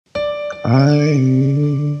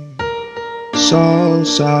I saw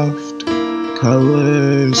soft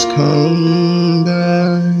colors come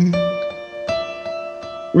back,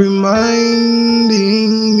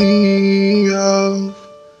 reminding me of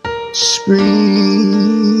springs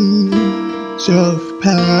of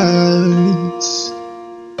past.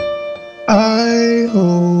 I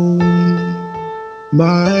hold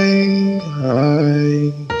my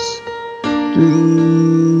eyes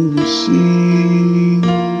to see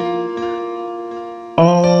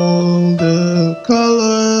all the colors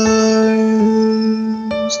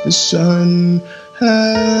the sun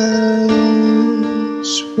has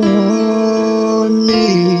for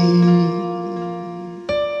me.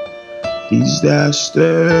 These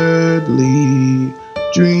dastardly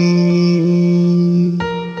dreams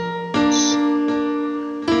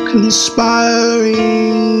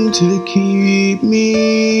conspiring to keep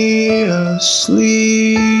me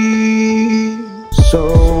asleep.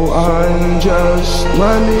 So I'm just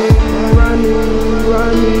running,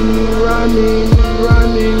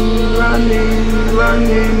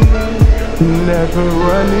 never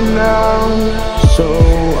running out. So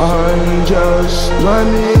I'm just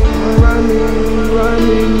running,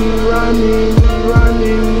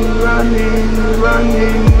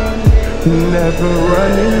 never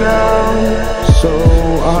running out. So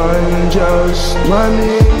I'm just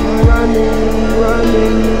running,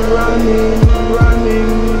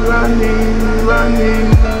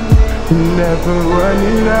 never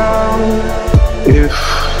running out. If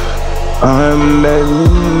I'm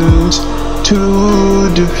meant to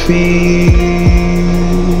defeat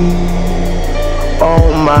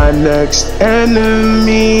all my next enemies,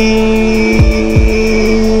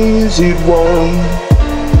 it won't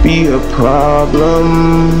be a problem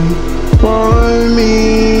for me.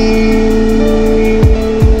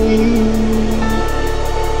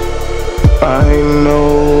 I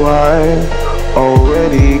know I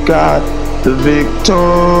already got the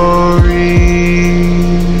victory.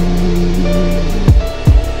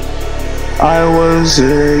 I was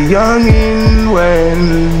a youngin' when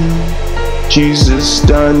Jesus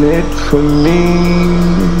done it for me.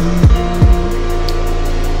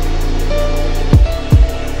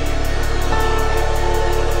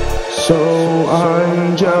 So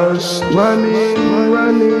I'm just running,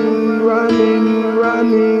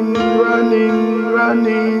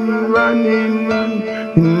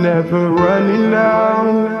 never running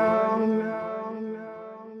out.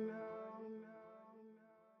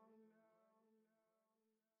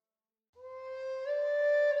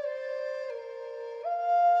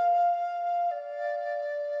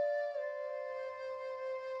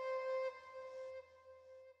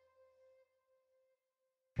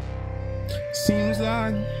 Seems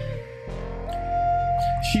like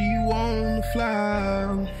she wanna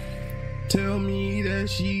fly. Tell me that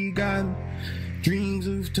she got dreams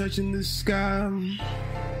of touching the sky.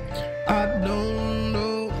 I don't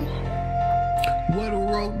know what a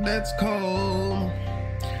road that's called.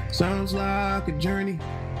 Sounds like a journey,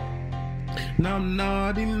 and I'm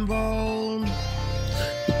not involved.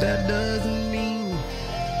 But that doesn't mean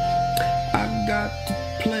I got to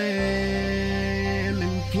plan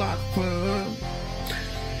and plot for her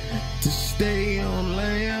to stay on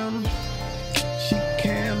land. She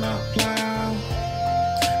cannot plow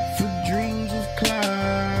for dreams of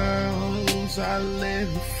clouds. I let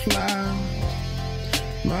her fly,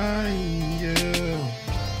 my angel.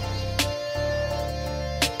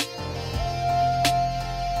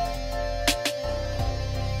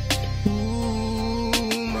 Ooh,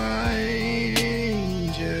 my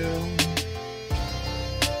angel.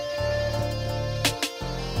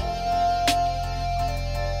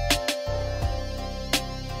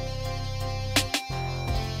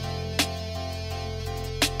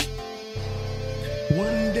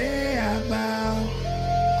 One day I vow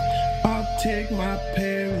I'll take my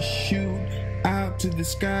parachute out to the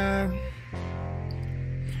sky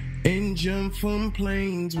and jump from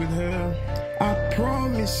planes with her. I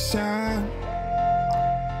promise I'll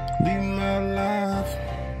leave my life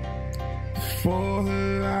before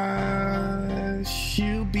her eyes.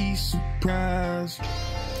 She'll be surprised.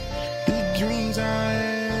 The dreams I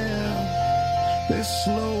have, they're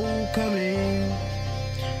slow coming.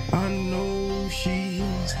 I know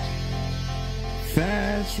she's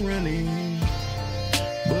fast running,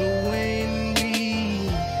 but when we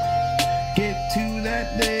get to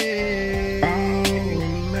that day, I'll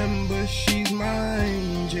remember she's my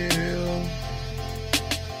angel.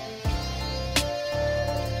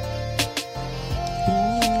 Ooh,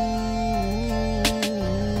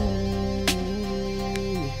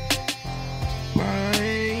 my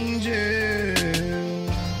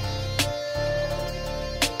angel.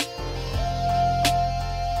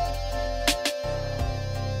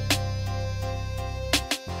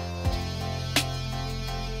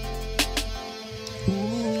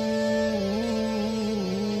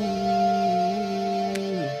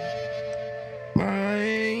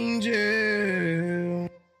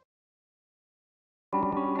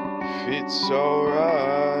 It's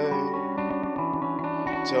alright.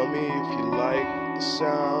 Tell me if you like the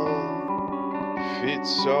sound. If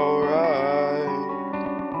it's alright.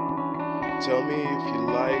 Tell me if you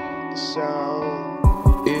like the sound.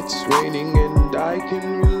 It's raining and I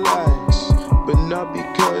can relax, but not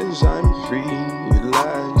because I'm free at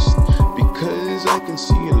last, because I can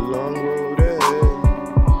see a long road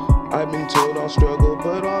ahead. I've been told I'll struggle,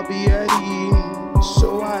 but I'll be at ease.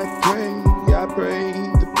 So I pray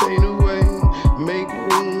the pain away, make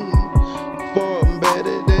room for a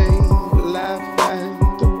better day. Laugh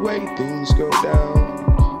at the way things go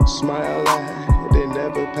down, smile at an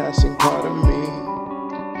ever passing part of me.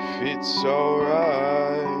 If it's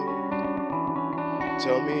alright,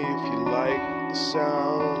 tell me if you like the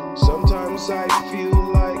sound. Sometimes I feel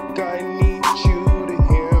like I need you to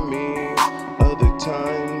hear me. Other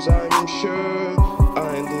times I'm sure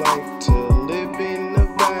I'd like to live in a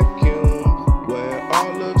vacuum where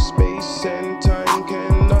all of space and time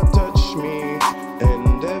cannot touch me,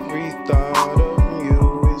 and every thought of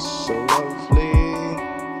you is so lovely.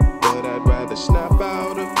 But I'd rather snap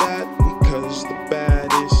out of that, because the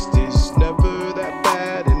baddest is never that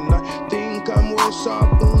bad, and I think I'm worse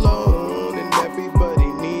off alone, and everybody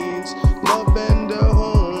needs love and a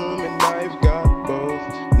home, and I've got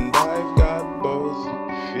both, and I've got both.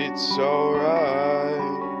 If it's alright,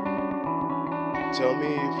 tell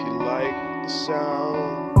me if you like the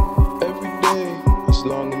sound. Every day is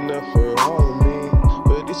long enough for all of me,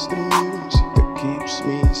 but it's the music that keeps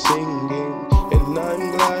me singing, and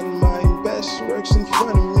I'm glad my best works in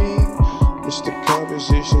front of me. Mr.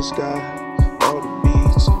 Composition's got all the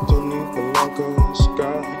beats, Tony Polanco's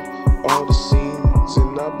got all the scenes,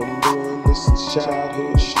 and I've been doing this since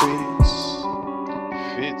childhood streets.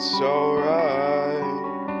 If it's alright,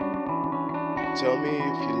 tell me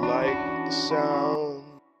if you like the sound.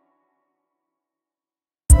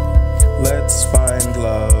 Let's find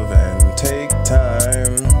love and take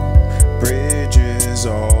time. Bridges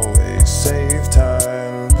always save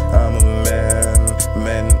time. I'm a man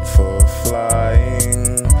meant for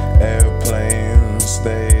flying. Airplanes,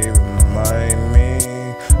 they remind me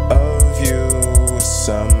of you.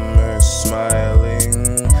 Summer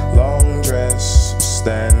smiling, long dress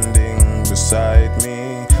standing beside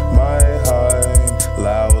me. My heart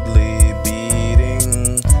loudly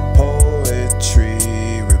beating, poetry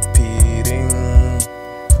repeating.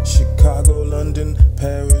 Chicago, London,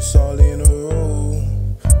 Paris, all in a row.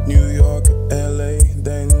 New York, LA,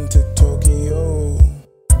 then to Tokyo.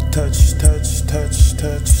 Touch, touch, touch,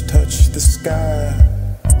 touch, touch the sky.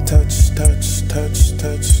 Touch, touch, touch,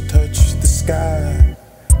 touch, touch the sky.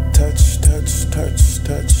 Touch, touch, touch,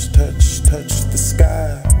 touch, touch, touch the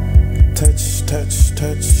sky. Touch, touch,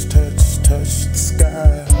 touch, touch, touch the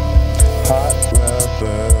sky. Hot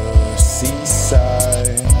rubber,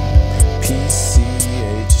 seaside,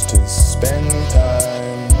 PCH to spend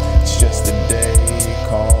time. It's just a day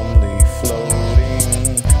calmly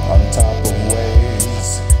floating on top of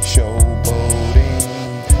waves, showboating.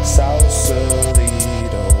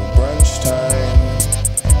 Sausalito, brunch time,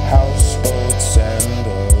 houseboats and a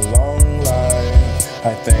long life.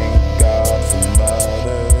 I thank God for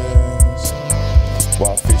mothers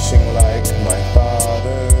while fishing like my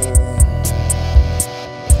father.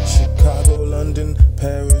 Chicago, London,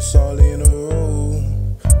 Paris, all in a row.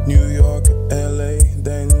 New York, LA,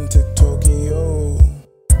 then to Tokyo.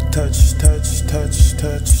 Touch, touch, touch,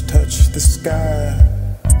 touch, touch the sky.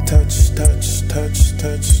 Touch, touch, touch,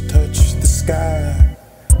 touch, touch the sky.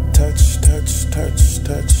 Touch, touch, touch,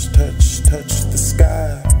 touch, touch, touch the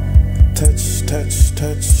sky. Touch, touch,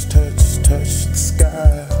 touch, touch, touch the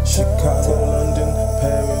sky. Chicago, London,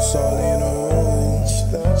 Paris, all in a row.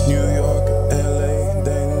 New York, LA,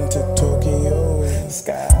 then to Tokyo.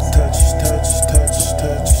 Touch, touch, touch,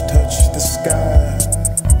 touch, touch the sky.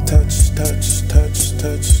 Touch, touch, touch,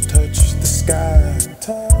 touch, touch the sky.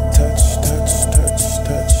 Touch, touch, touch,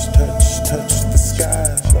 touch, touch, touch the sky.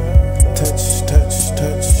 Touch, touch,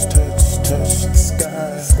 touch, touch, touch the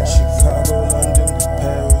sky. Chicago, London,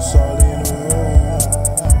 Paris, all in a row.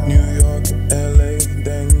 New York, LA,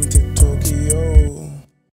 then to Tokyo.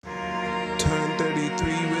 Turn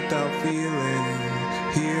 33 without feeling,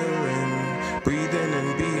 hearing, breathing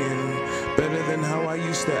and being better than how I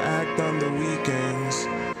used to act on the weekends.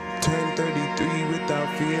 Turn 33 without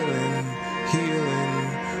feeling, healing,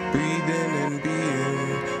 breathing and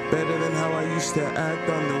being better than how I used to act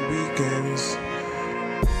on the weekends.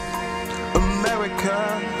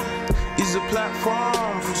 America is a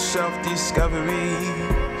platform for self-discovery.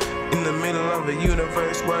 In the middle of a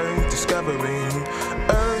universe worth discovering.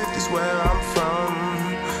 Earth is where I'm from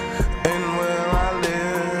and where I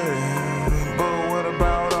live. But what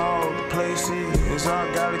about all the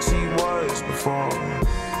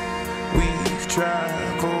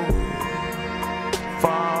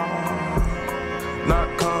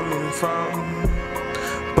from,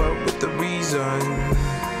 but with the reason,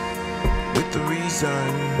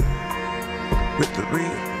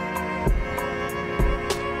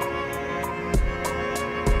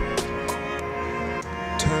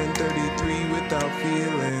 Turn 33 without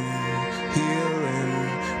feeling, healing,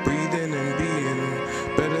 breathing and being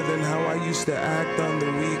better than how I used to act on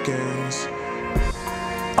the weekends.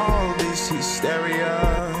 All this hysteria,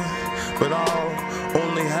 but I'll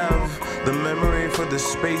only have the memory for the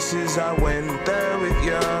spaces I went there with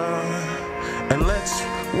ya. And let's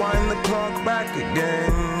wind the clock back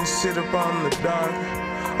again, sit up on the dock.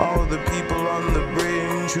 All the people on the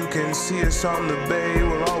bridge who can see us on the bay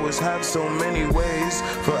will always have so many ways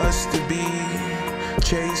for us to be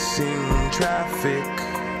chasing traffic,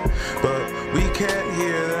 but we can't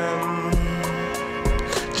hear them.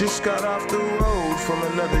 Just got off the road from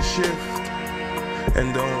another shift,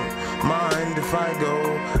 and don't mind if I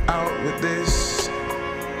go out with this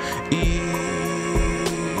evening.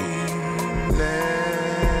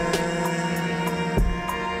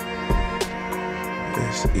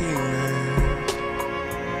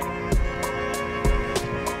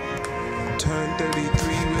 Turn 33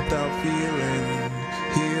 without feeling,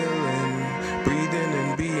 healing, breathing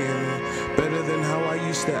and being better than how I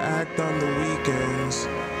used to act on the weekends.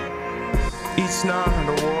 It's not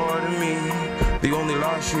a war to me, the only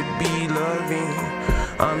law should be loving.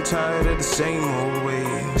 I'm tired of the same old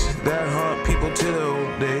ways that haunt people to the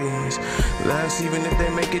old days. That's even if they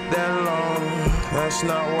make it that long. That's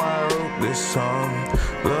not why I wrote this song.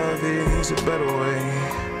 Love is a better way.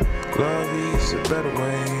 Love is a better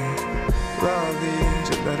way. Love is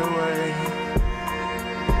a better way.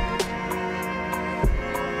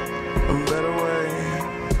 A better way.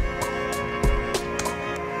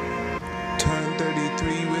 Turn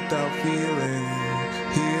 33 without feeling,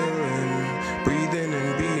 healing, breathing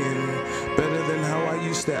and being better than how I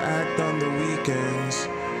used to act on the weekends.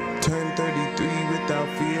 Turn 33 without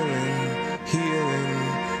feeling, healing,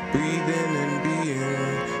 breathing and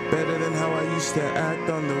being better than how I used to act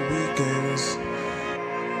on the weekends.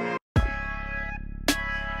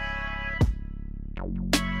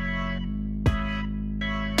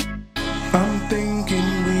 I'm thinking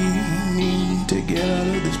we need to get out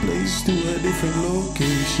of this place to a different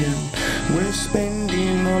location. We're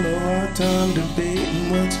spending all of our time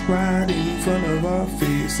debating what's right in front of our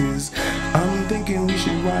faces. I'm thinking we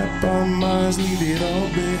should wipe our minds, leave it all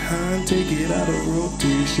behind, take it out of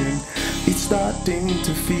rotation. It's starting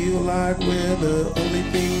to feel like we're the only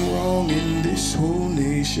thing wrong in this whole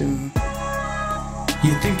nation.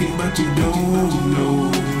 You're thinking but you don't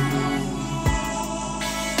know.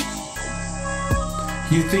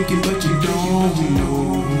 You're thinking but you don't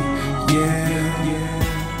know. Yeah.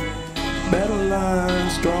 Battle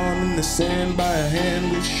lines drawn in the sand by a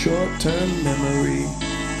hand with short-term memory.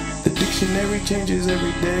 The dictionary changes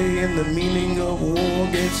every day and the meaning of war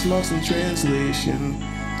gets lost in translation.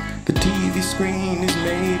 The TV screen is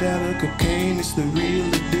made out of cocaine, it's the real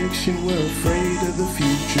addiction, we're afraid of the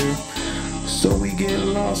future. So we get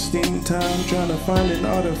lost in time trying to find an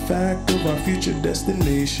artifact of our future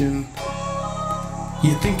destination.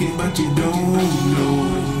 You're thinking but you don't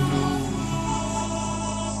know.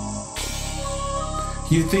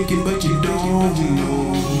 You're thinking but you don't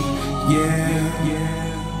know. Yeah.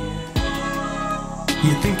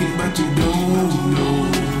 You're thinking but you don't know.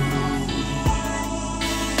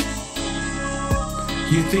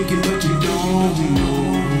 You're thinking but you don't know.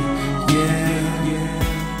 Yeah.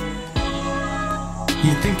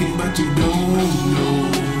 You're thinking but you don't know.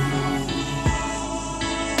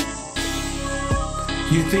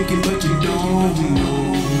 You're thinking but you don't know.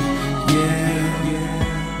 Yeah.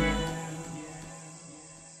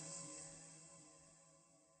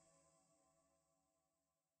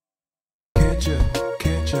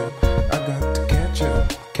 Catch up, I got to catch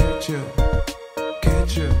up, catch up,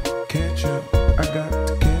 catch up, catch up, I got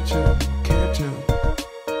to catch up.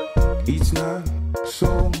 It's not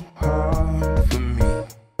so hard for me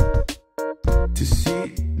to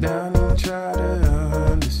sit down and try to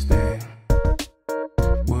understand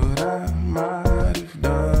what I might have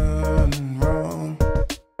done wrong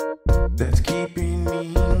that's keeping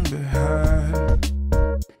me behind.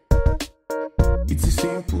 It's a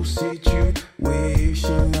simple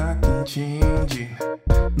situation, I can change it.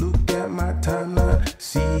 Look at my timeline,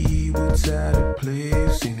 see what's out of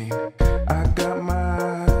place in it. I got my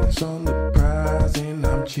eyes on the prize and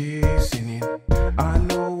I'm chasing it. I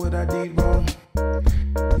know what I did wrong,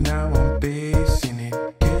 now I'm facing it.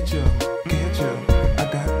 Catch up, I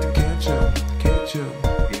got to catch up, catch up,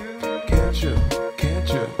 catch up,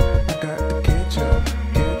 catch up, I got to catch up,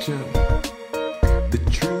 catch up. The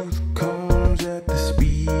truth comes at the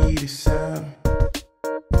speed of sound.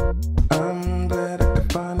 I'm glad I can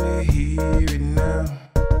finally hear it now.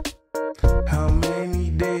 How many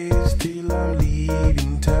days till I'm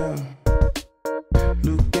leaving town?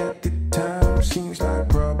 Look at the time, seems like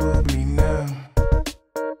probably now.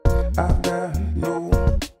 I've got no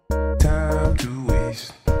time to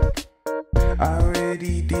waste. I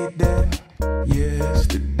already did that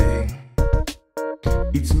yesterday.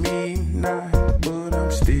 It's midnight, but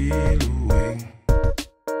I'm still awake.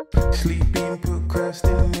 Sleeping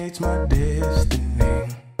procrastinates my destiny.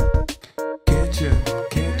 Catch up,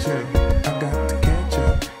 catch up, I got to catch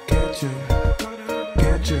up, catch up,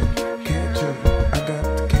 catch up, catch up, I got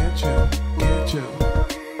to catch up, catch up,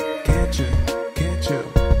 catch up, catch up,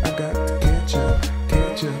 I got to catch up,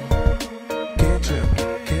 catch up, catch up,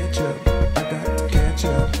 catch up, I got to catch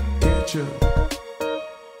up, catch up.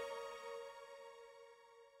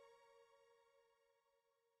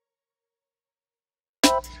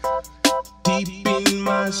 Deep in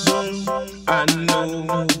my zone, I know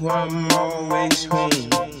I'm always home.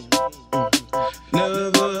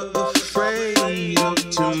 Never afraid of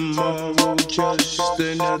tomorrow, just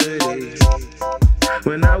another day.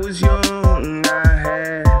 When I was young, I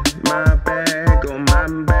had my bag on my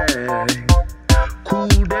back. Cool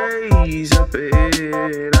days up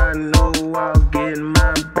ahead, I know I'll get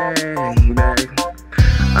my bag back.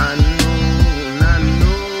 I know.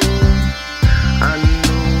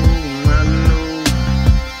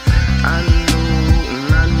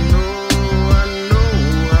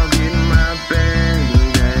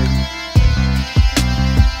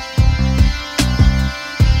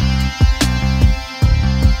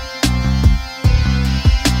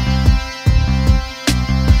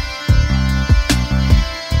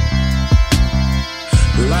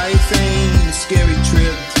 Life ain't a scary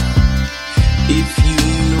trip if you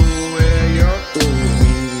know where you're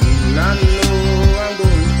going. I know I'm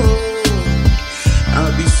going home.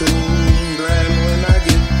 I'll be so glad when I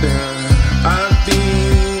get there. I've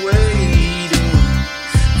been waiting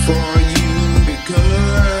for you to come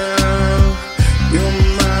around. You're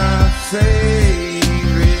my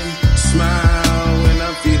favorite smile when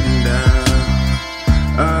I'm feeling down.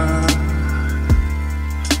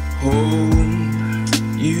 Hold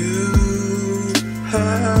you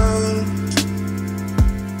have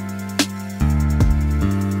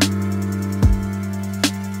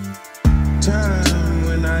time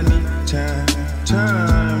when I need time.